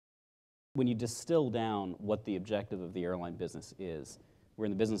when you distill down what the objective of the airline business is, we're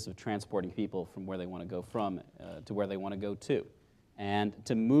in the business of transporting people from where they want to go from to where they want to go to. And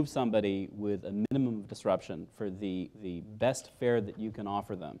to move somebody with a minimum of disruption for the best fare that you can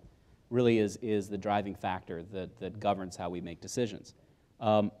offer them really is the driving factor that governs how we make decisions.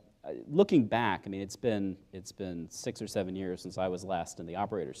 Looking back, I mean, it's been 6 or 7 years since I was last in the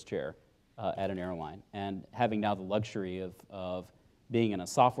operator's chair at an airline, and having now the luxury of being in a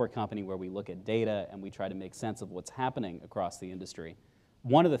software company where we look at data and we try to make sense of what's happening across the industry,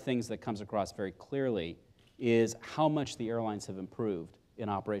 one of the things that comes across very clearly is how much the airlines have improved in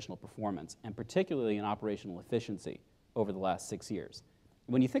operational performance, and particularly in operational efficiency over the last 6 years.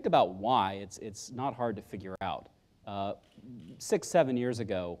 When you think about why, it's not hard to figure out. 6, 7 years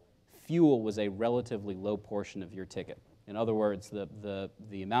ago, fuel was a relatively low portion of your ticket. In other words, the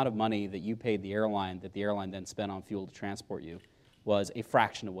amount of money that you paid the airline that the airline then spent on fuel to transport you was a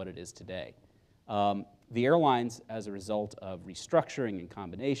fraction of what it is today. The airlines, as a result of restructuring and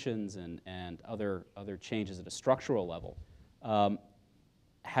combinations and other changes at a structural level,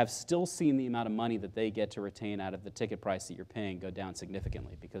 have still seen the amount of money that they get to retain out of the ticket price that you're paying go down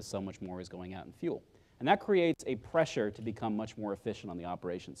significantly because so much more is going out in fuel. And that creates a pressure to become much more efficient on the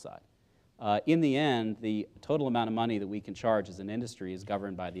operations side. In the end, the total amount of money that we can charge as an industry is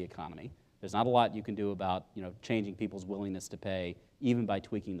governed by the economy. There's not a lot you can do about changing people's willingness to pay, even by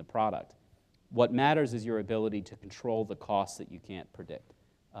tweaking the product. What matters is your ability to control the costs that you can't predict.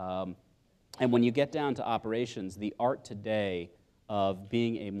 And when you get down to operations, the art today of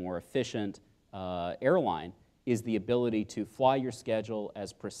being a more efficient airline is the ability to fly your schedule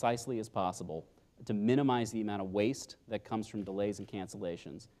as precisely as possible, to minimize the amount of waste that comes from delays and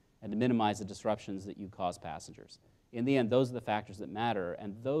cancellations, and to minimize the disruptions that you cause passengers. In the end, those are the factors that matter,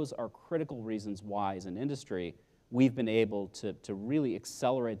 and those are critical reasons why, as an industry, we've been able to really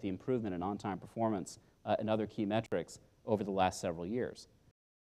accelerate the improvement in on-time performance and other key metrics over the last several years.